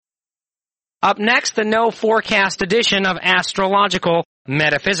Up next, the no forecast edition of Astrological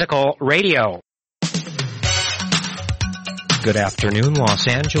Metaphysical Radio. Good afternoon, Los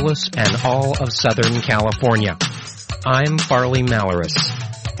Angeles and all of Southern California. I'm Farley Malaris,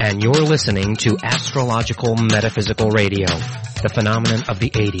 and you're listening to Astrological Metaphysical Radio, the phenomenon of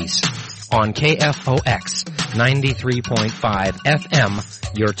the 80s, on KFOX 93.5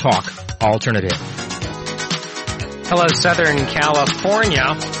 FM, your talk alternative. Hello, Southern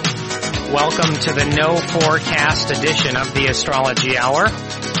California. Welcome to the no forecast edition of the Astrology Hour.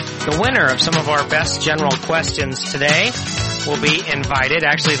 The winner of some of our best general questions today will be invited,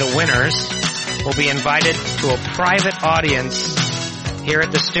 actually the winners will be invited to a private audience here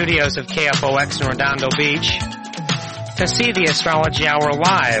at the studios of KFOX in Redondo Beach to see the Astrology Hour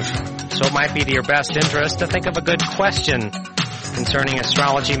live. So it might be to your best interest to think of a good question concerning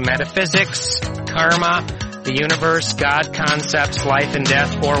astrology, metaphysics, karma, the universe, God, concepts, life and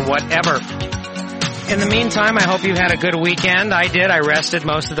death, or whatever. In the meantime, I hope you had a good weekend. I did. I rested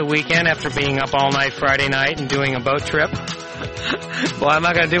most of the weekend after being up all night Friday night and doing a boat trip. Well, I'm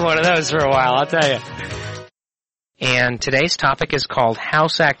not going to do one of those for a while, I'll tell you. And today's topic is called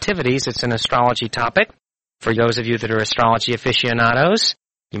House Activities. It's an astrology topic. For those of you that are astrology aficionados,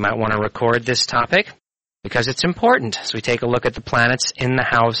 you might want to record this topic because it's important as we take a look at the planets in the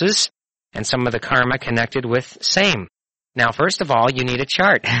houses and some of the karma connected with same. Now, first of all, you need a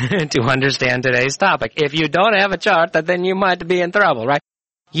chart to understand today's topic. If you don't have a chart, then you might be in trouble, right?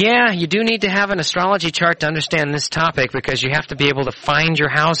 Yeah, you do need to have an astrology chart to understand this topic because you have to be able to find your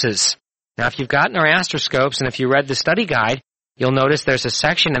houses. Now, if you've gotten our astroscopes and if you read the study guide, you'll notice there's a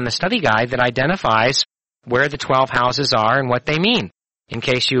section in the study guide that identifies where the 12 houses are and what they mean. In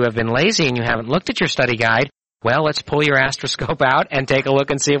case you have been lazy and you haven't looked at your study guide, well, let's pull your astroscope out and take a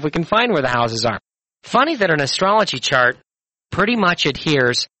look and see if we can find where the houses are. Funny that an astrology chart pretty much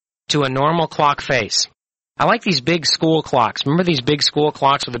adheres to a normal clock face. I like these big school clocks. Remember these big school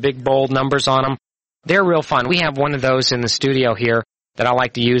clocks with the big bold numbers on them? They're real fun. We have one of those in the studio here that I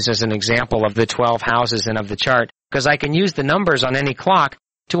like to use as an example of the 12 houses and of the chart because I can use the numbers on any clock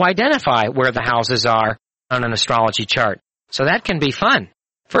to identify where the houses are on an astrology chart. So that can be fun.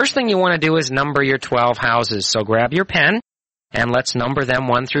 First thing you want to do is number your 12 houses. So grab your pen and let's number them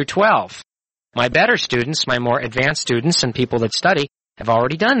 1 through 12. My better students, my more advanced students and people that study have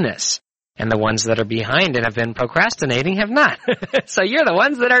already done this. And the ones that are behind and have been procrastinating have not. So you're the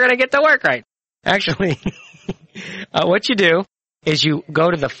ones that are going to get to work right. Actually, what you do is you go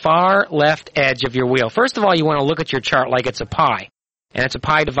to the far left edge of your wheel. First of all, you want to look at your chart like it's a pie. And it's a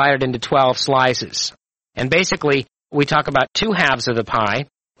pie divided into 12 slices. And basically, we talk about 2 halves of the pie.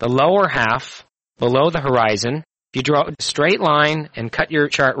 The lower half, below the horizon, if you draw a straight line and cut your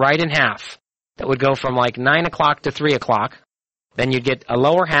chart right in half, that would go from like 9 o'clock to 3 o'clock. Then you'd get a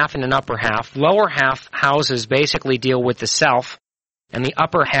lower half and an upper half. Lower half houses basically deal with the self, and the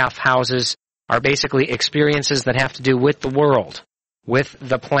upper half houses are basically experiences that have to do with the world, with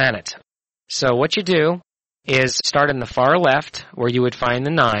the planet. So what you do is start in the far left, where you would find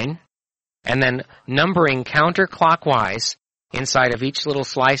the 9, and then numbering counterclockwise inside of each little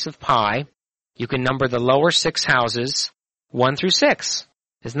slice of pie, you can number the lower 6 houses 1 through 6.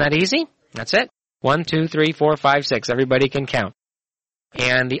 Isn't that easy? That's it. 1, 2, 3, 4, 5, 6. Everybody can count.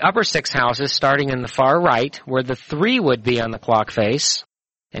 And the upper 6 houses, starting in the far right, where the 3 would be on the clock face,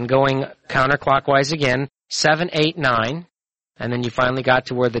 and going counterclockwise again, 7, 8, 9. And then you finally got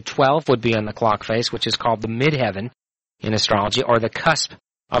to where the 12 would be on the clock face, which is called the midheaven in astrology, or the cusp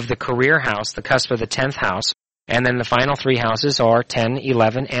of the career house, the cusp of the 10th house. And then the final 3 houses are 10,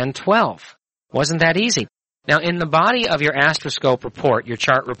 11, and 12. Wasn't that easy? Now, in the body of your astroscope report, your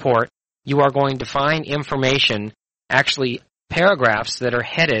chart report, you are going to find information, actually paragraphs that are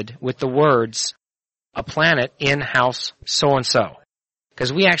headed with the words, a planet in house so-and-so.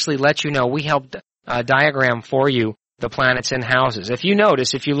 Because we actually let you know, we helped diagram for you the planets in houses. If you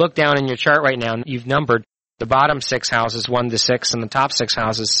notice, if you look down in your chart right now, you've numbered the bottom 6 houses 1 to 6 and the top 6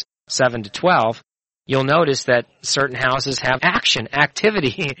 houses 7 to 12. You'll notice that certain houses have action,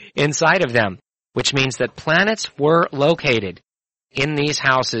 activity inside of them, which means that planets were located in these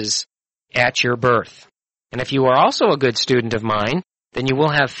houses at your birth. And if you are also a good student of mine, then you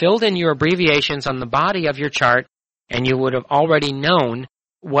will have filled in your abbreviations on the body of your chart, and you would have already known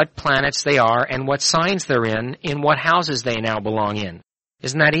what planets they are and what signs they're in what houses they now belong in.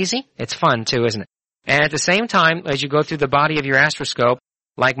 Isn't that easy? It's fun too, isn't it? And at the same time, as you go through the body of your astroscope,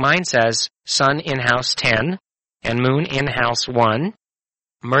 like mine says, Sun in house 10, and Moon in house 1,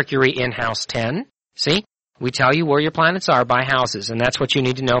 Mercury in house 10. See? We tell you where your planets are by houses, and that's what you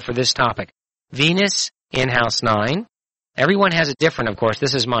need to know for this topic. Venus in house 9, Everyone has it different, of course.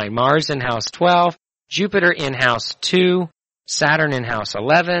 This is mine. Mars in house 12, Jupiter in house 2, Saturn in house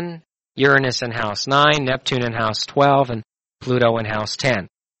 11, Uranus in house 9, Neptune in house 12, and Pluto in house 10.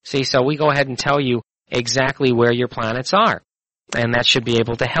 See, so we go ahead and tell you exactly where your planets are. And that should be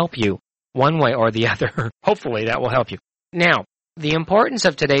able to help you one way or the other. Hopefully that will help you. Now, the importance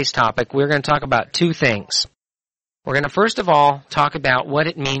of today's topic, we're going to talk about two things. We're going to first of all talk about what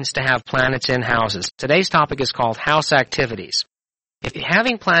it means to have planets in houses. Today's topic is called house activities. If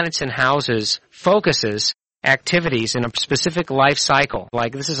having planets in houses focuses activities in a specific life cycle,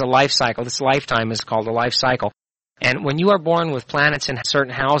 like this is a life cycle, this lifetime is called a life cycle. And when you are born with planets in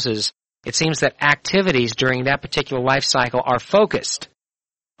certain houses, it seems that activities during that particular life cycle are focused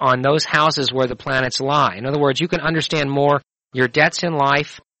on those houses where the planets lie. In other words, you can understand more your debts in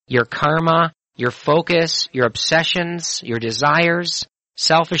life, your karma, your focus, your obsessions, your desires,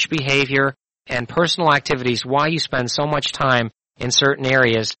 selfish behavior, and personal activities, why you spend so much time in certain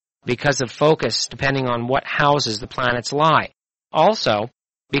areas because of focus, depending on what houses the planets lie. Also,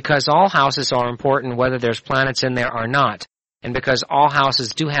 because all houses are important whether there's planets in there or not, and because all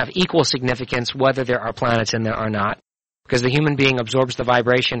houses do have equal significance whether there are planets in there or not, because the human being absorbs the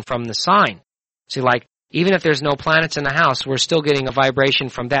vibration from the sign. See, like, even if there's no planets in the house, we're still getting a vibration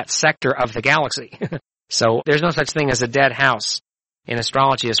from that sector of the galaxy. So there's no such thing as a dead house in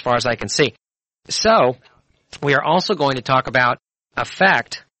astrology as far as I can see. So we are also going to talk about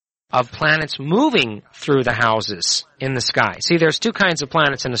effect of planets moving through the houses in the sky. See, there's two kinds of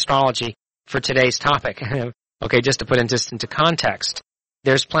planets in astrology for today's topic. Okay, just to put this into context.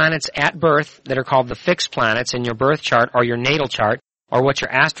 There's planets at birth that are called the fixed planets in your birth chart or your natal chart or what your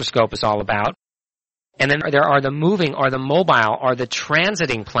astroscope is all about. And then there are the moving or the mobile or the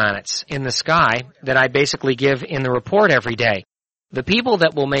transiting planets in the sky that I basically give in the report every day. The people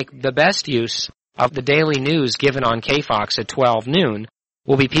that will make the best use of the daily news given on KFOX at 12 noon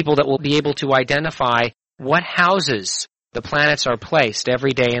will be people that will be able to identify what houses the planets are placed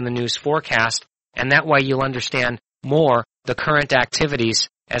every day in the news forecast, and that way you'll understand more the current activities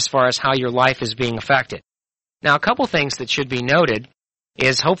as far as how your life is being affected. Now, a couple things that should be noted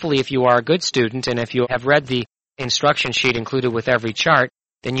is hopefully if you are a good student and if you have read the instruction sheet included with every chart,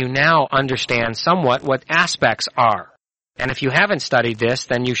 then you now understand somewhat what aspects are. And if you haven't studied this,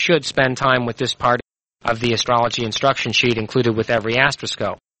 then you should spend time with this part of the astrology instruction sheet included with every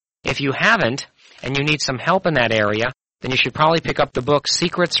astroscope. If you haven't, and you need some help in that area, then you should probably pick up the book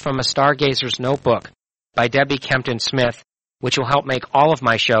Secrets from a Stargazer's Notebook by Debbie Kempton Smith, which will help make all of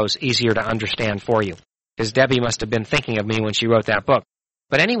my shows easier to understand for you. Because Debbie must have been thinking of me when she wrote that book.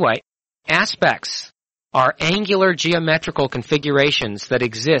 But anyway, aspects are angular geometrical configurations that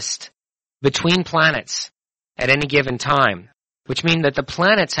exist between planets at any given time, which mean that the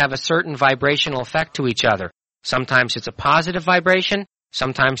planets have a certain vibrational effect to each other. Sometimes it's a positive vibration,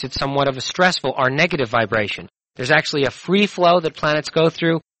 sometimes it's somewhat of a stressful or negative vibration. There's actually a free flow that planets go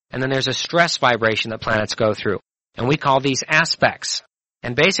through, and then there's a stress vibration that planets go through. And we call these aspects.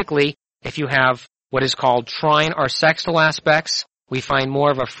 And basically, if you have what is called trine or sextile aspects, we find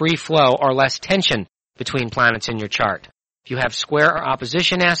more of a free flow or less tension between planets in your chart. If you have square or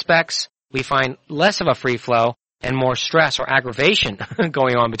opposition aspects, we find less of a free flow and more stress or aggravation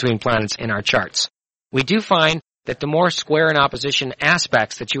going on between planets in our charts. We do find that the more square and opposition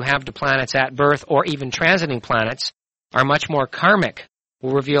aspects that you have to planets at birth or even transiting planets are much more karmic,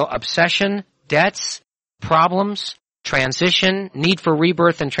 will reveal obsession, debts, problems, transition, need for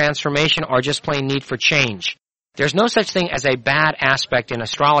rebirth and transformation, or just plain need for change. There's no such thing as a bad aspect in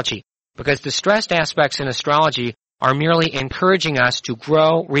astrology, because the stressed aspects in astrology are merely encouraging us to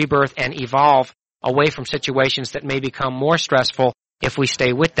grow, rebirth, and evolve away from situations that may become more stressful if we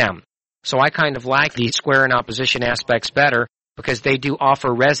stay with them. So I kind of like the square and opposition aspects better because they do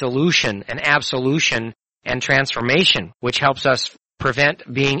offer resolution and absolution and transformation, which helps us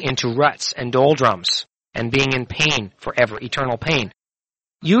prevent being into ruts and doldrums and being in pain forever, eternal pain.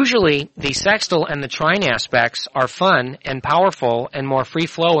 Usually, the sextile and the trine aspects are fun and powerful and more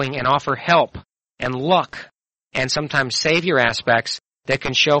free-flowing and offer help and luck and sometimes savior aspects that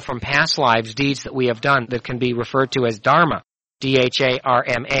can show from past lives deeds that we have done that can be referred to as dharma,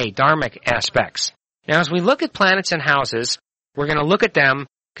 D-H-A-R-M-A, dharmic aspects. Now, as we look at planets and houses, we're going to look at them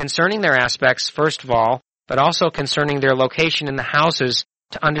concerning their aspects, first of all, but also concerning their location in the houses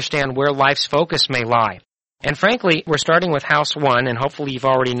to understand where life's focus may lie. And frankly, we're starting with house 1, and hopefully you've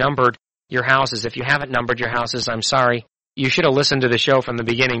already numbered your houses. If you haven't numbered your houses, I'm sorry. You should have listened to the show from the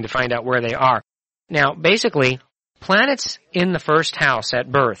beginning to find out where they are. Now, basically, planets in the first house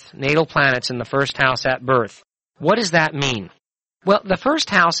at birth, natal planets in the first house at birth, what does that mean? Well, the first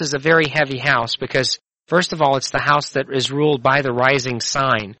house is a very heavy house because First of all, it's the house that is ruled by the rising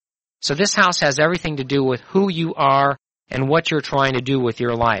sign. So this house has everything to do with who you are and what you're trying to do with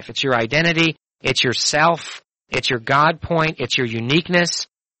your life. It's your identity, it's your self, it's your God point, it's your uniqueness,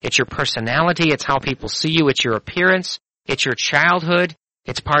 it's your personality, it's how people see you, it's your appearance, it's your childhood,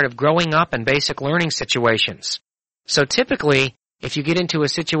 it's part of growing up and basic learning situations. So typically, if you get into a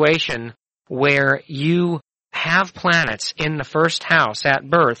situation where you have planets in the first house at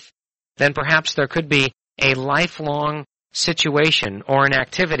birth, then perhaps there could be a lifelong situation or an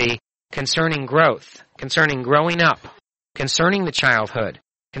activity concerning growth, concerning growing up, concerning the childhood,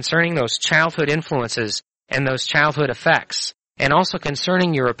 concerning those childhood influences and those childhood effects, and also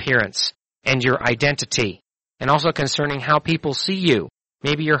concerning your appearance and your identity, and also concerning how people see you,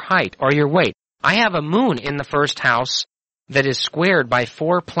 maybe your height or your weight. I have a moon in the first house that is squared by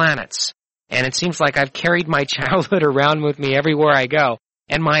 4 planets, and it seems like I've carried my childhood around with me everywhere I go,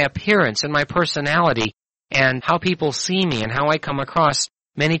 and my appearance and my personality and how people see me and how I come across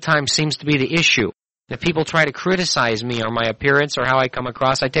many times seems to be the issue. If people try to criticize me or my appearance or how I come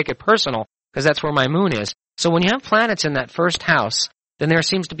across, I take it personal because that's where my moon is. So when you have planets in that first house, then there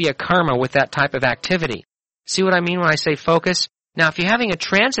seems to be a karma with that type of activity. See what I mean when I say focus? Now, if you're having a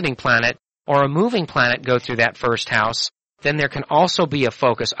transiting planet or a moving planet go through that first house, then there can also be a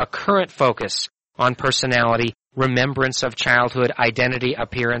focus, a current focus on personality, remembrance of childhood, identity,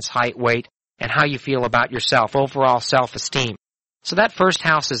 appearance, height, weight, and how you feel about yourself, overall self-esteem. So that first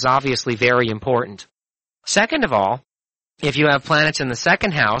house is obviously very important. Second of all, if you have planets in the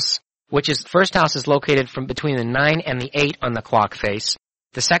second house, which is, first house is located from between the 9 and the 8 on the clock face.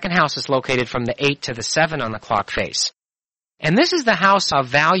 The second house is located from the 8 to the 7 on the clock face. And this is the house of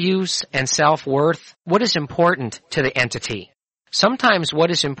values and self-worth, what is important to the entity. Sometimes what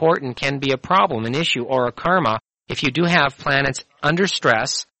is important can be a problem, an issue, or a karma if you do have planets under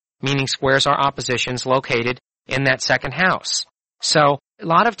stress, meaning squares are oppositions located in that second house. So a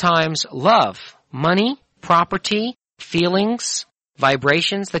lot of times love, money, property, feelings,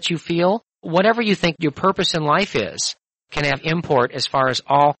 vibrations that you feel, whatever you think your purpose in life is, can have import as far as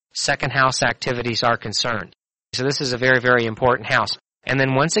all second house activities are concerned. So this is a very, very important house. And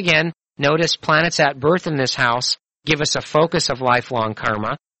then once again, notice planets at birth in this house give us a focus of lifelong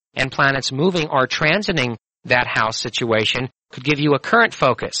karma, and planets moving or transiting that house situation could give you a current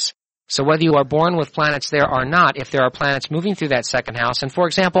focus. So whether you are born with planets there or not, if there are planets moving through that second house, and for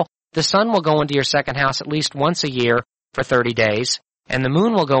example, the sun will go into your second house at least once a year for 30 days, and the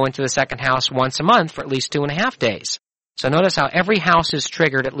moon will go into the second house once a month for at least 2.5 days. So notice how every house is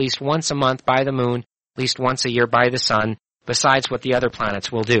triggered at least once a month by the moon, at least once a year by the sun, besides what the other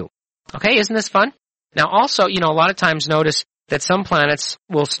planets will do. Okay, isn't this fun? Now also, a lot of times notice that some planets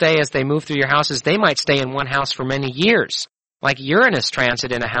will stay as they move through your houses. They might stay in one house for many years. Like Uranus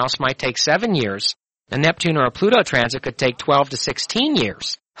transit in a house might take 7 years. A Neptune or a Pluto transit could take 12 to 16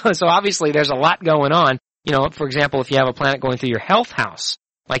 years. So obviously there's a lot going on. For example, if you have a planet going through your health house,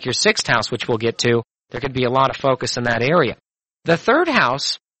 like your 6th house, which we'll get to, there could be a lot of focus in that area. The 3rd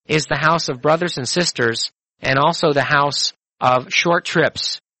house is the house of brothers and sisters, and also the house of short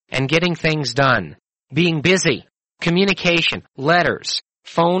trips and getting things done, being busy, communication, letters,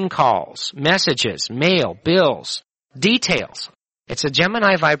 phone calls, messages, mail, bills, details. It's a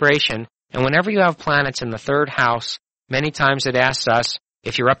Gemini vibration, and whenever you have planets in the 3rd house, many times it asks us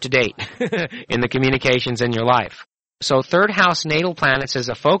if you're up to date in the communications in your life. So 3rd house natal planets is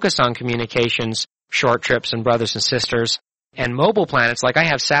a focus on communications, short trips, and brothers and sisters. And mobile planets, like I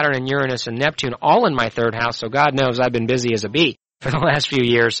have Saturn and Uranus and Neptune all in my 3rd house, so God knows I've been busy as a bee for the last few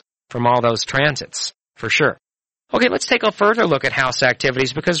years from all those transits, for sure. Okay, let's take a further look at house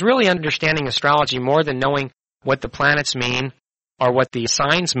activities, because really understanding astrology, more than knowing what the planets mean or what the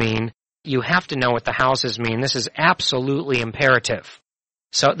signs mean, you have to know what the houses mean. This is absolutely imperative.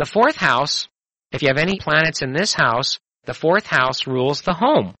 So the 4th house, if you have any planets in this house, the 4th house rules the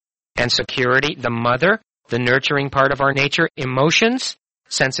home and security, the mother, the nurturing part of our nature, emotions,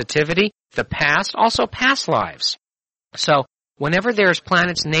 sensitivity, the past, also past lives. So whenever there's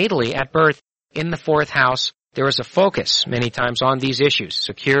planets natally at birth in the 4th house, there is a focus many times on these issues: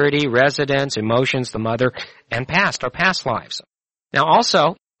 security, residence, emotions, the mother, and past, our past lives. Now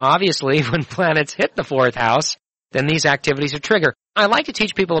also, obviously, when planets hit the 4th house, then these activities are triggered. I like to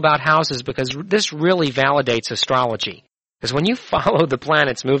teach people about houses because this really validates astrology. Because when you follow the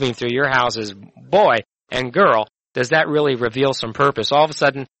planets moving through your houses, boy and girl, does that really reveal some purpose. All of a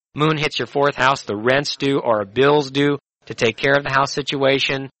sudden, moon hits your 4th house, the rent's due or bills due to take care of the house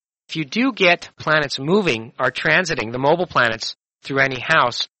situation. If you do get planets moving or transiting, the mobile planets, through any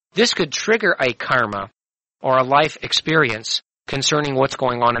house, this could trigger a karma or a life experience concerning what's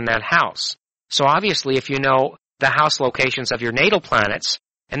going on in that house. So obviously, if you know the house locations of your natal planets,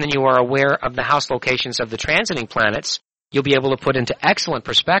 and then you are aware of the house locations of the transiting planets, you'll be able to put into excellent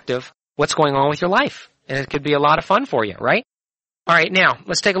perspective what's going on with your life. And it could be a lot of fun for you, right? All right, now,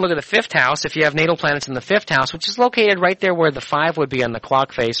 let's take a look at the fifth house. If you have natal planets in the fifth house, which is located right there where the 5 would be on the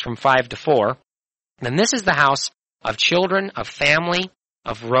clock face from 5 to 4, then this is the house of children, of family,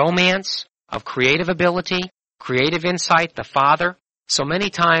 of romance, of creative ability, creative insight, the father. So many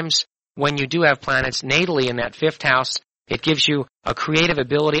times when you do have planets natally in that fifth house, it gives you a creative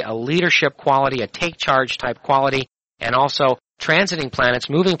ability, a leadership quality, a take charge type quality, and also transiting planets,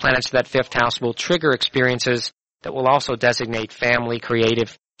 moving planets to that fifth house will trigger experiences that will also designate family,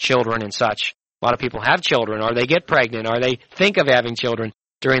 creative, children, and such. A lot of people have children, or they get pregnant, or they think of having children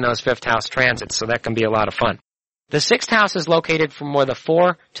during those fifth house transits, so that can be a lot of fun. The sixth house is located from where the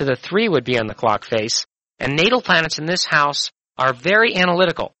 4 to the 3 would be on the clock face, and natal planets in this house are very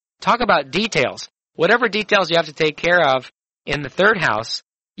analytical. Talk about details. Whatever details you have to take care of in the third house,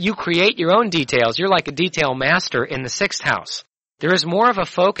 you create your own details. You're like a detail master in the sixth house. There is more of a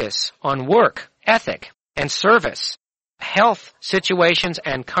focus on work, ethic, and service, health situations,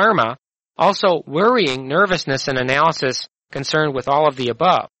 and karma, also worrying, nervousness, and analysis concerned with all of the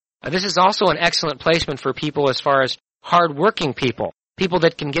above. This is also an excellent placement for people as far as hard-working people, people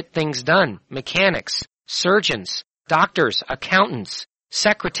that can get things done, mechanics, surgeons, doctors, accountants,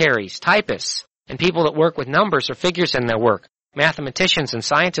 secretaries, typists, and people that work with numbers or figures in their work, mathematicians and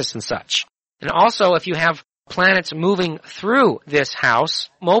scientists and such. And also, if you have planets moving through this house,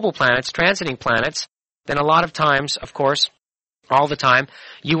 mobile planets, transiting planets, then a lot of times, of course, all the time,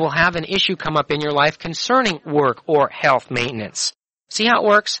 you will have an issue come up in your life concerning work or health maintenance. See how it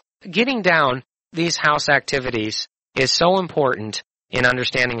works? Getting down these house activities is so important in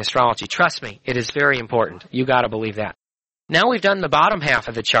understanding astrology. Trust me, it is very important. You got to believe that. Now we've done the bottom half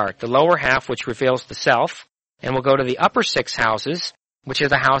of the chart, the lower half, which reveals the self, and we'll go to the upper 6 houses, which are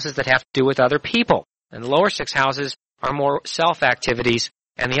the houses that have to do with other people. And the lower 6 houses are more self activities,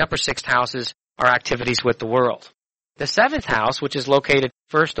 and the upper 6 houses are activities with the world. The 7th house, which is located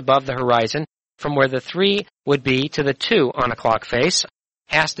first above the horizon, from where the 3 would be to the 2 on a clock face,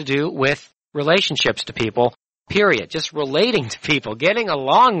 has to do with relationships to people, period. Just relating to people, getting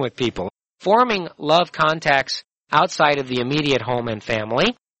along with people, forming love contacts outside of the immediate home and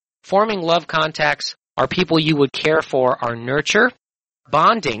family. Forming love contacts are people you would care for, are nurture,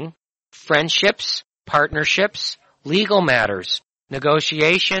 bonding, friendships, partnerships, legal matters,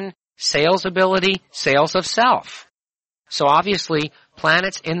 negotiation, sales ability, sales of self. So obviously,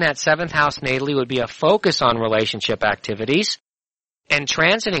 planets in that 7th house natally would be a focus on relationship activities. And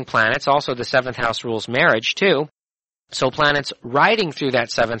transiting planets, also the 7th house rules marriage too. So planets riding through that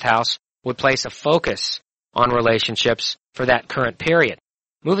 7th house would place a focus on relationships for that current period.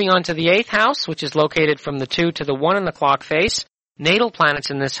 Moving on to the 8th house, which is located from the 2 to the 1 in the clock face, natal planets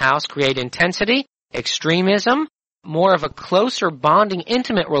in this house create intensity, extremism, more of a closer bonding,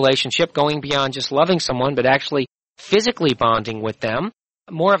 intimate relationship going beyond just loving someone, but actually physically bonding with them,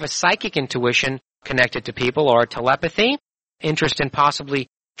 more of a psychic intuition connected to people or telepathy, interest in possibly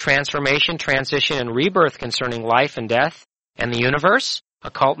transformation, transition, and rebirth concerning life and death and the universe,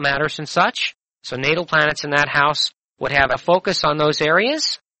 occult matters and such. So natal planets in that house would have a focus on those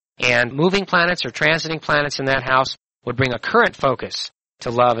areas, and moving planets or transiting planets in that house would bring a current focus to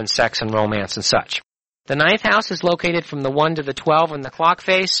love and sex and romance and such. The 9th house is located from the 1 to the 12 in the clock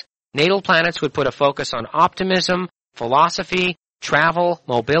face. Natal planets would put a focus on optimism, philosophy, travel,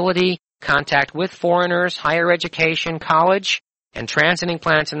 mobility, contact with foreigners, higher education, college, and transiting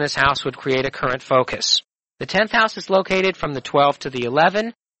planets in this house would create a current focus. The 10th house is located from the 12 to the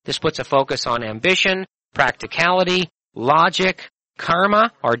 11. This puts a focus on ambition, practicality, logic,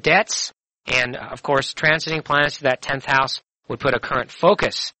 karma, or debts, and of course, transiting planets to that 10th house would put a current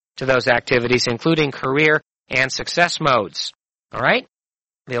focus to those activities, including career and success modes. All right?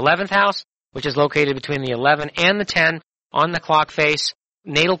 The 11th house, which is located between the 11 and the 10 on the clock face,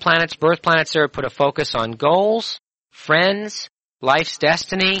 natal planets, birth planets there put a focus on goals, friends, life's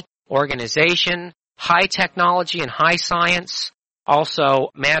destiny, organization, high technology and high science, also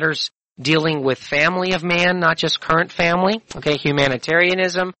matters dealing with family of man, not just current family, okay,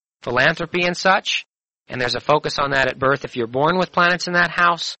 humanitarianism, philanthropy and such. And there's a focus on that at birth if you're born with planets in that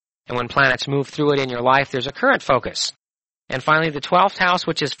house, and when planets move through it in your life, there's a current focus. And finally, the 12th house,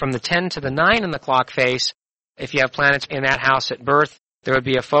 which is from the 10 to the 9 in the clock face, if you have planets in that house at birth, there would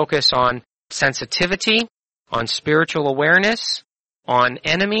be a focus on sensitivity, on spiritual awareness, on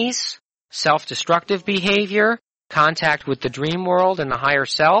enemies, self-destructive behavior, contact with the dream world and the higher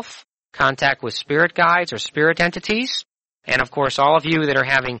self, contact with spirit guides or spirit entities, and of course all of you that are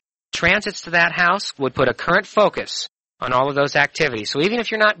having Transits to that house would put a current focus on all of those activities. So even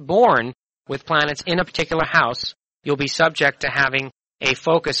if you're not born with planets in a particular house, you'll be subject to having a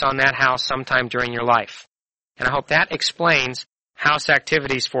focus on that house sometime during your life. And I hope that explains house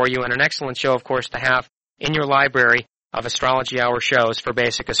activities for you, and an excellent show, of course, to have in your library of Astrology Hour shows for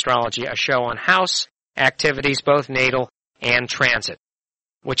basic astrology, a show on house activities, both natal and transit,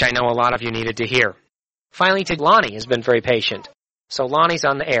 which I know a lot of you needed to hear. Finally, to Lonnie has been very patient. So Lonnie's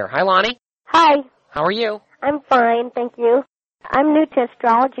on the air. Hi, Lonnie. Hi. How are you? I'm fine, thank you. I'm new to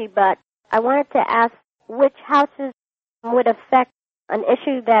astrology, but I wanted to ask which houses would affect an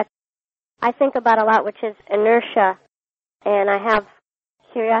issue that I think about a lot, which is inertia. And I have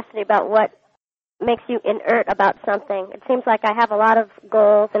curiosity about what makes you inert about something. It seems like I have a lot of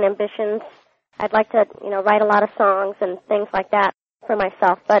goals and ambitions. I'd like to, write a lot of songs and things like that for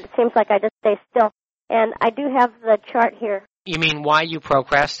myself, but it seems like I just stay still. And I do have the chart here. You mean why you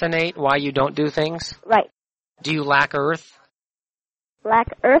procrastinate, why you don't do things? Right. Do you lack earth?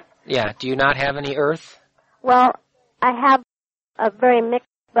 Lack earth? Yeah. Do you not have any earth? Well, I have a very mixed,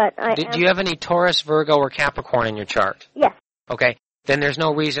 but Do you have any Taurus, Virgo, or Capricorn in your chart? Yes. Okay. Then there's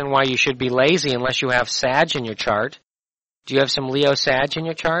no reason why you should be lazy unless you have Sag in your chart. Do you have some Leo Sag in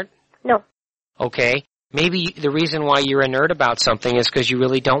your chart? No. Okay. Maybe the reason why you're inert about something is because you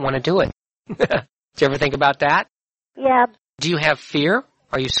really don't want to do it. Did you ever think about that? Yeah. Do you have fear?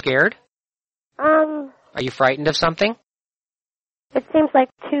 Are you scared? Are you frightened of something? It seems like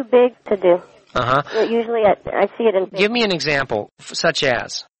too big to do. Uh-huh. Usually I see it in big. Give me an example, such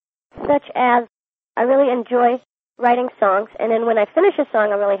as? Such as, I really enjoy writing songs, and then when I finish a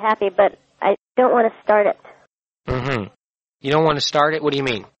song, I'm really happy, but I don't want to start it. Mm-hmm. You don't want to start it? What do you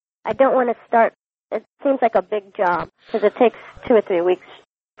mean? I don't want to start. It seems like a big job, because it takes 2 or 3 weeks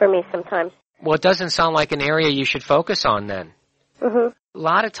for me sometimes. Well, it doesn't sound like an area you should focus on then. Mm-hmm. A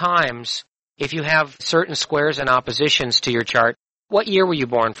lot of times, if you have certain squares and oppositions to your chart, what year were you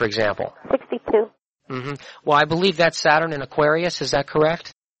born, for example? 62. Mm-hmm. Well, I believe that's Saturn in Aquarius. Is that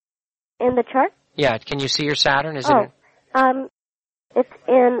correct? In the chart? Yeah. Can you see your Saturn? Is it? It's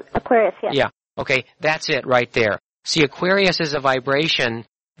in Aquarius, yes. Yeah. Okay. That's it right there. See, Aquarius is a vibration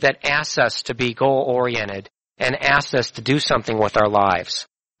that asks us to be goal-oriented and asks us to do something with our lives.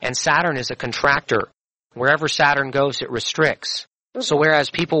 And Saturn is a contractor. Wherever Saturn goes, it restricts. Mm-hmm. So whereas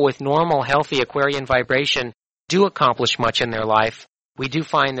people with normal, healthy Aquarian vibration do accomplish much in their life, we do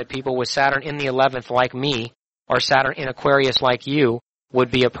find that people with Saturn in the 11th, like me, or Saturn in Aquarius, like you,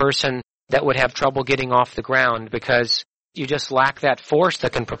 would be a person that would have trouble getting off the ground because you just lack that force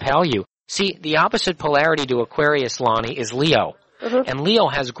that can propel you. See, the opposite polarity to Aquarius, Lonnie, is Leo. Mm-hmm. And Leo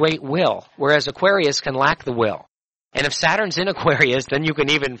has great will, whereas Aquarius can lack the will. And if Saturn's in Aquarius, then you can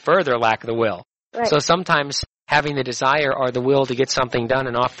even further lack the will. Right. So sometimes having the desire or the will to get something done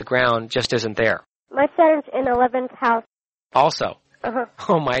and off the ground just isn't there. My Saturn's in 11th house. Also? Uh-huh.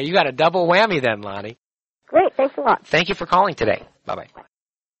 Oh my, you got a double whammy then, Lonnie. Great, thanks a lot. Thank you for calling today. Bye-bye.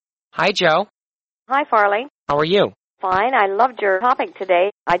 Hi, Joe. Hi, Farley. How are you? Fine. I loved your topic today.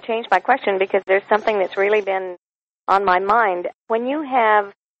 I changed my question because there's something that's really been on my mind. When you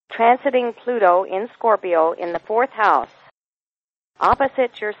have transiting Pluto in Scorpio in the 4th house,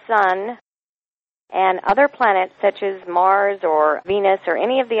 opposite your sun and other planets such as Mars or Venus or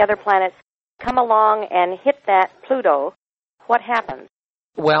any of the other planets come along and hit that Pluto, what happens?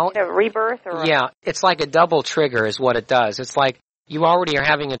 Well, a rebirth? Or yeah, it's like a double trigger is what it does. It's like you already are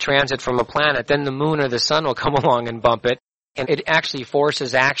having a transit from a planet, then the moon or the sun will come along and bump it, and it actually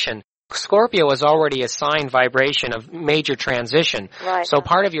forces action. Scorpio is already a sign vibration of major transition. Right. So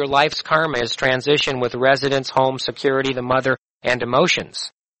part of your life's karma is transition with residence, home, security, the mother, and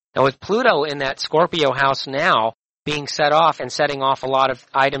emotions. Now with Pluto in that Scorpio house now being set off and setting off a lot of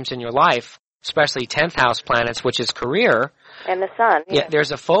items in your life, especially 10th house planets, which is career. And the sun. Yeah,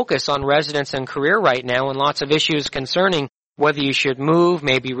 there's a focus on residence and career right now and lots of issues concerning whether you should move,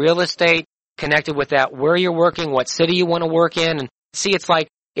 maybe real estate, connected with that, where you're working, what city you want to work in. And see, it's like,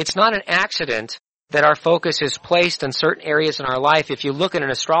 it's not an accident that our focus is placed in certain areas in our life. If you look at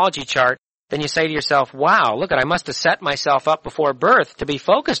an astrology chart, then you say to yourself, wow, look, I must have set myself up before birth to be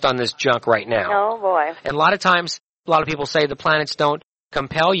focused on this junk right now. Oh, boy. And a lot of times, a lot of people say the planets don't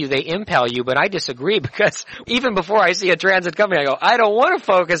compel you, they impel you, but I disagree because even before I see a transit coming, I go, I don't want to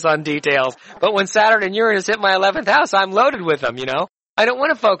focus on details. But when Saturn and Uranus hit my 11th house, I'm loaded with them, you know? I don't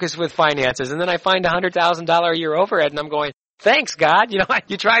want to focus with finances. And then I find $100,000 a year overhead and I'm going, thanks, God. You know,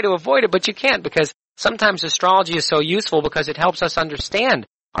 you try to avoid it, but you can't because sometimes astrology is so useful because it helps us understand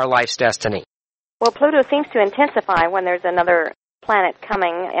our life's destiny. Well, Pluto seems to intensify when there's another planet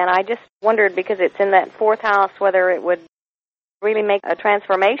coming, and I just wondered because it's in that 4th house whether it would really make a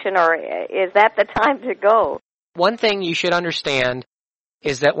transformation, or is that the time to go? One thing you should understand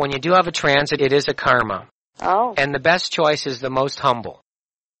is that when you do have a transit, it is a karma. Oh. And the best choice is the most humble.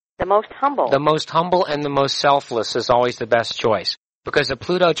 The most humble? The most humble and the most selfless is always the best choice. Because a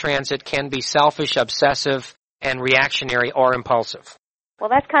Pluto transit can be selfish, obsessive, and reactionary or impulsive. Well,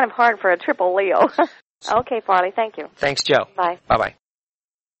 that's kind of hard for a triple Leo. Okay, Farley, thank you. Thanks, Joe. Bye. Bye-bye.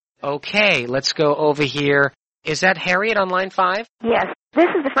 Okay, let's go over here. Is that Harriet on line 5? Yes. This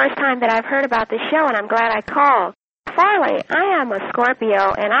is the first time that I've heard about the show, and I'm glad I called. Farley, I am a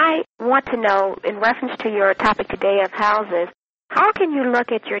Scorpio, and I want to know, in reference to your topic today of houses, how can you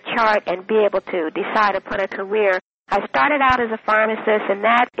look at your chart and be able to decide upon a career? I started out as a pharmacist, and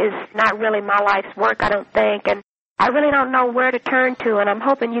that is not really my life's work, I don't think, and I really don't know where to turn to, and I'm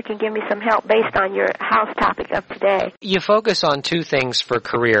hoping you can give me some help based on your house topic of today. You focus on two things for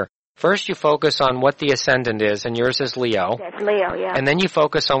career. First, you focus on what the ascendant is, and yours is Leo. That's Leo, yeah. And then you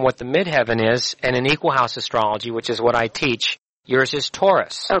focus on what the midheaven is, and in equal house astrology, which is what I teach, yours is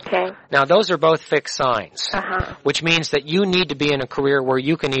Taurus. Okay. Now, those are both fixed signs, Uh-huh. which means that you need to be in a career where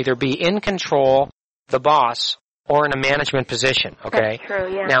you can either be in control, the boss, or in a management position, okay? That's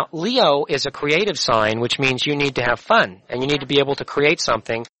true, yeah. Now, Leo is a creative sign, which means you need to have fun, and you need to be able to create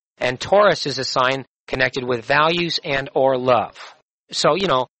something, and Taurus is a sign connected with values and or love. So,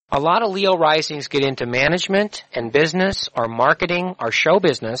 a lot of Leo risings get into management and business or marketing or show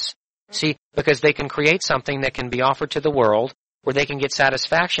business, see, because they can create something that can be offered to the world where they can get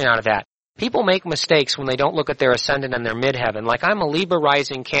satisfaction out of that. People make mistakes when they don't look at their ascendant and their midheaven. Like, I'm a Libra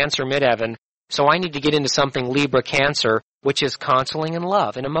rising Cancer midheaven, so I need to get into something Libra Cancer, which is counseling and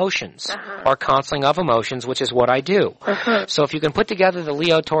love and emotions, or counseling of emotions, which is what I do. So if you can put together the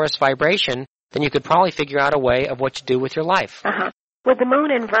Leo-Taurus vibration, then you could probably figure out a way of what to do with your life. Would the moon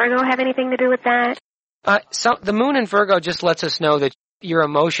in Virgo have anything to do with that? So the moon in Virgo just lets us know that your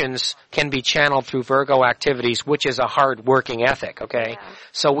emotions can be channeled through Virgo activities, which is a hard working ethic, okay? Yeah.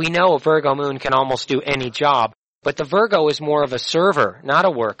 So we know a Virgo moon can almost do any job, but the Virgo is more of a server, not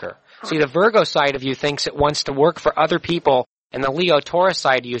a worker. See, the Virgo side of you thinks it wants to work for other people, and the Leo-Taurus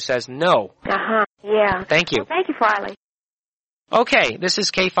side of you says no. Yeah. Thank you. Well, thank you, Farley. Okay, this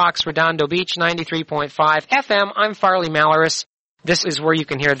is KFOX Redondo Beach, 93.5 FM. I'm Farley Malaris. This is where you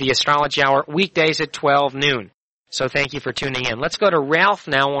can hear the Astrology Hour weekdays at 12 noon. So thank you for tuning in. Let's go to Ralph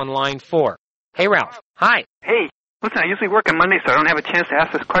now on line 4. Hey, Ralph. Hi. Hey, listen, I usually work on Monday, so I don't have a chance to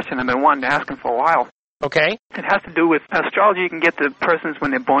ask this question. I've been wanting to ask him for a while. Okay. It has to do with astrology. You can get the persons when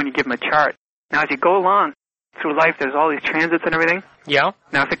they're born, you give them a chart. Now, as you go along through life, there's all these transits and everything. Yeah.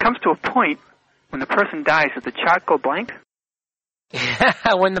 Now, if it comes to a point when the person dies, does the chart go blank?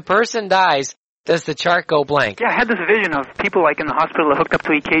 When the person dies, does the chart go blank? Yeah, I had this vision of people like in the hospital hooked up to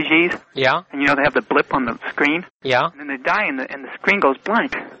EKGs. Yeah. And, they have the blip on the screen. Yeah. And then they die and the screen goes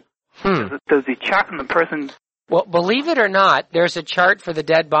blank. Does the chart on the person... Well, believe it or not, there's a chart for the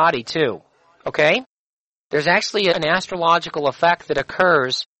dead body, too. Okay? There's actually an astrological effect that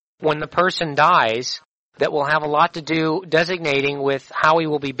occurs when the person dies that will have a lot to do designating with how he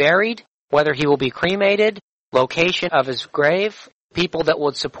will be buried, whether he will be cremated, location of his grave, people that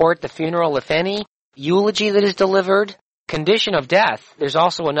would support the funeral, if any, eulogy that is delivered, condition of death. There's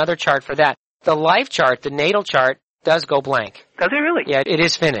also another chart for that. The life chart, the natal chart, does go blank. Does it really? Yeah, it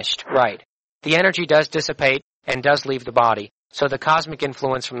is finished, right. The energy does dissipate and does leave the body. So the cosmic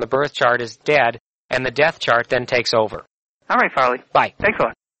influence from the birth chart is dead, and the death chart then takes over. All right, Farley. Bye. Thanks a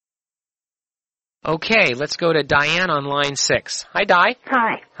lot. Okay, let's go to Diane on line 6. Hi, Di.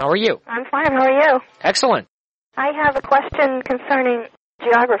 Hi. How are you? I'm fine. How are you? Excellent. I have a question concerning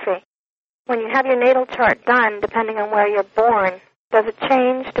geography. When you have your natal chart done, depending on where you're born, does it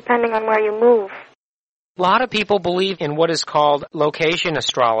change depending on where you move? A lot of people believe in what is called location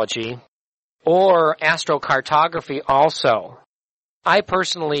astrology or astrocartography also. I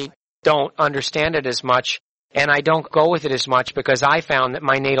personally don't understand it as much, and I don't go with it as much because I found that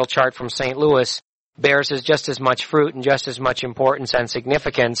my natal chart from St. Louis bears just as much fruit and just as much importance and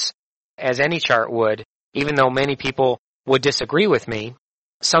significance as any chart would, even though many people would disagree with me.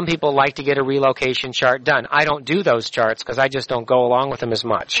 Some people like to get a relocation chart done. I don't do those charts because I just don't go along with them as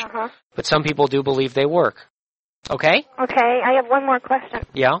much. But some people do believe they work. Okay? Okay, I have one more question.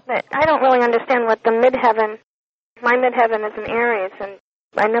 Yeah? I don't really understand what the midheaven, my midheaven is in Aries, and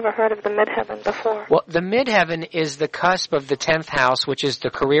I never heard of the midheaven before. Well, the midheaven is the cusp of the 10th house, which is the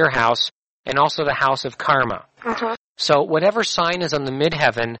career house, and also the house of karma. So whatever sign is on the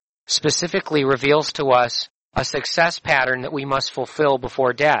midheaven specifically reveals to us a success pattern that we must fulfill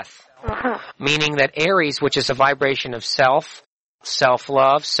before death. Meaning that Aries, which is a vibration of self,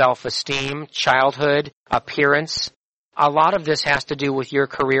 self-love, self-esteem, childhood, appearance, A lot of this has to do with your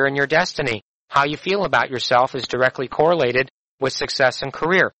career and your destiny. How you feel about yourself is directly correlated with success and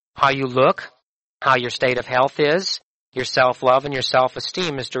career. How you look, how your state of health is, your self-love and your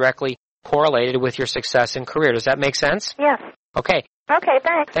self-esteem is directly correlated with your success and career. Does that make sense? Yes. Okay. Okay,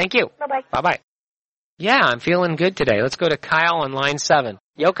 thanks. Thank you. Bye-bye. Bye-bye. Yeah, I'm feeling good today. Let's go to Kyle on line 7.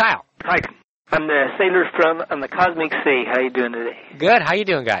 Yo, Kyle. Hi. I'm the sailor on the Cosmic Sea. How you doing today? Good. How you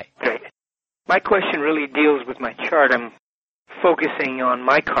doing, guy? Great. My question really deals with my chart. I'm focusing on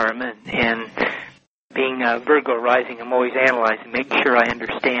my karma and being a Virgo rising. I'm always analyzing, making sure I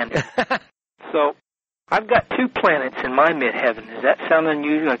understand it. So I've got 2 planets in my midheaven. Does that sound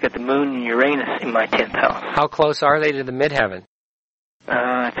unusual? I've got the moon and Uranus in my 10th house. How close are they to the midheaven?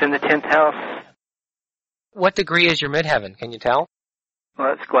 It's in the 10th house. What degree is your midheaven? Can you tell?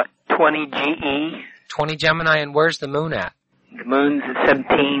 Well, it's got 20 GE. 20 Gemini, and where's the moon at? The moon's at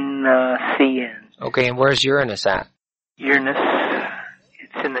 17 CN. Okay, and where's Uranus at? Uranus,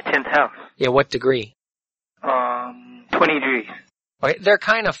 it's in the 10th house. Yeah, what degree? 20 degrees. Okay, they're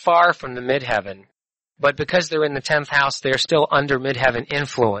kind of far from the midheaven, but because they're in the 10th house, they're still under midheaven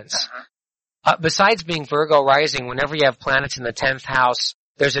influence. Besides being Virgo rising, whenever you have planets in the 10th house,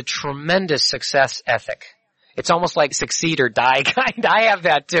 there's a tremendous success ethic. It's almost like succeed or die kind. I have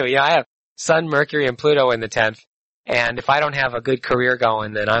that too. You know, I have Sun, Mercury, and Pluto in the 10th. And if I don't have a good career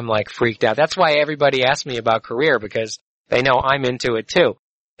going, then I'm like freaked out. That's why everybody asks me about career, because they know I'm into it too.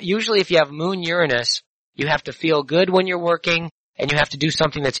 Usually if you have Moon Uranus, you have to feel good when you're working, and you have to do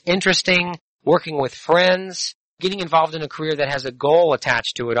something that's interesting, working with friends. Getting involved in a career that has a goal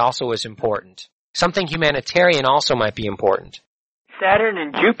attached to it also is important. Something humanitarian also might be important. Saturn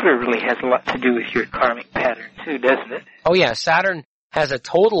and Jupiter really has a lot to do with your karmic pattern too, doesn't it? Oh yeah, Saturn has a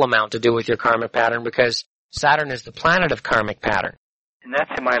total amount to do with your karmic pattern because Saturn is the planet of karmic pattern. And that's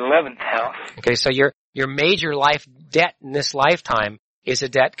in my 11th house. Okay, so your major life debt in this lifetime is a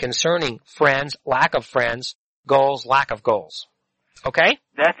debt concerning friends, lack of friends, goals, lack of goals. Okay?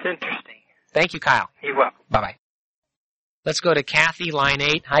 That's interesting. Thank you, Kyle. You're welcome. Bye-bye. Let's go to Kathy, line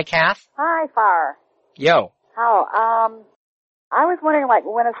 8. Hi, Kath. Hi, Far. Yo. How? I was wondering, like,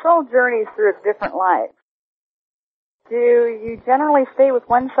 when a soul journeys through its different lives, do you generally stay with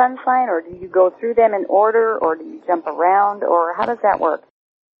one sun sign, or do you go through them in order, or do you jump around, or how does that work?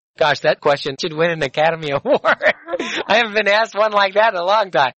 Gosh, that question should win an Academy Award. I haven't been asked one like that in a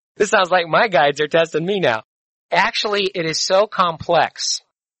long time. This sounds like my guides are testing me now. Actually, it is so complex.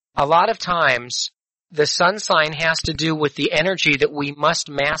 A lot of times, the sun sign has to do with the energy that we must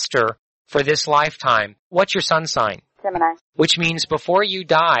master for this lifetime. What's your sun sign? Gemini. Which means before you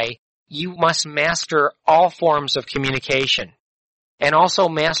die, you must master all forms of communication and also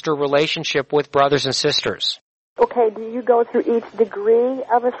master relationship with brothers and sisters. Okay, do you go through each degree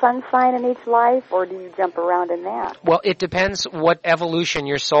of a sun sign in each life, or do you jump around in that? Well, it depends what evolution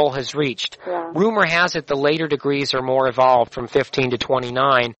your soul has reached. Yeah. Rumor has it the later degrees are more evolved from 15 to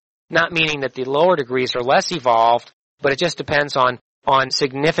 29, not meaning that the lower degrees are less evolved, but it just depends on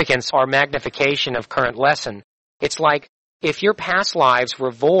significance or magnification of current lesson. It's like if your past lives were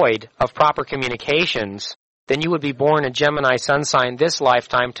void of proper communications, then you would be born a Gemini sun sign this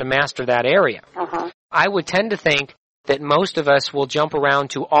lifetime to master that area. Uh-huh. I would tend to think that most of us will jump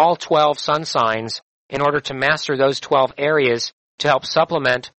around to all 12 sun signs in order to master those 12 areas to help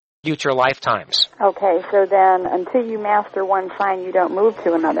supplement future lifetimes. Okay, so then until you master one sign, you don't move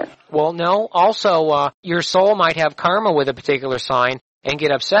to another. Well, no. Also, your soul might have karma with a particular sign and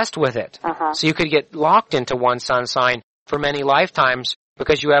get obsessed with it. Uh-huh. So you could get locked into one sun sign for many lifetimes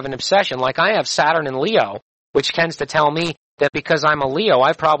because you have an obsession. Like I have Saturn in Leo, which tends to tell me that because I'm a Leo,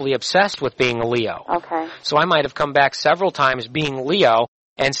 I've probably obsessed with being a Leo. Okay. So I might have come back several times being Leo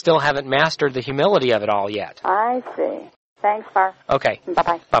and still haven't mastered the humility of it all yet. I see. Thanks, Far. Okay.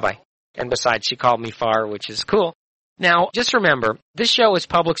 Bye-bye. Bye-bye. And besides, she called me Far, which is cool. Now, just remember, this show is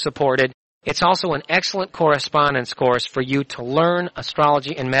public supported. It's also an excellent correspondence course for you to learn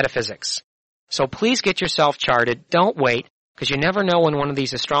astrology and metaphysics. So please get yourself charted. Don't wait, because you never know when one of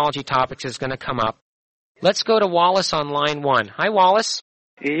these astrology topics is going to come up. Let's go to Wallace on line 1. Hi, Wallace.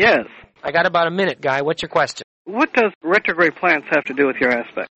 Yes. I got about a minute, Guy. What's your question? What does retrograde planets have to do with your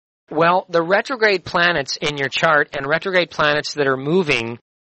aspect? Well, the retrograde planets in your chart and retrograde planets that are moving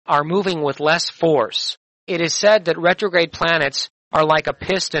with less force. It is said that retrograde planets are like a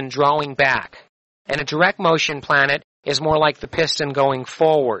piston drawing back, and a direct motion planet is more like the piston going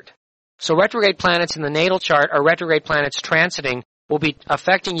forward. So retrograde planets in the natal chart or retrograde planets transiting will be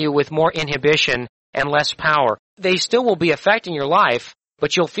affecting you with more inhibition and less power. They still will be affecting your life,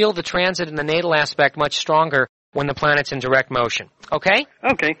 but you'll feel the transit in the natal aspect much stronger when the planet's in direct motion. Okay?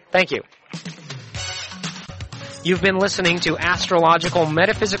 Okay. Thank you. You've been listening to Astrological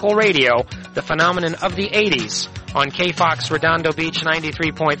Metaphysical Radio, the phenomenon of the 80s, on KFOX Redondo Beach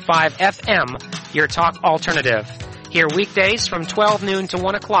 93.5 FM, your talk alternative. Here weekdays from 12 noon to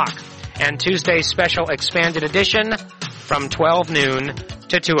 1 o'clock, and Tuesday's special expanded edition from 12 noon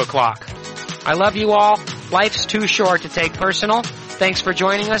to 2 o'clock. I love you all. Life's too short to take personal. Thanks for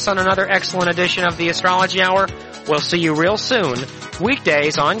joining us on another excellent edition of the Astrology Hour. We'll see you real soon,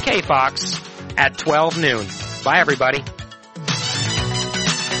 weekdays on KFOX at 12 noon. Bye, everybody.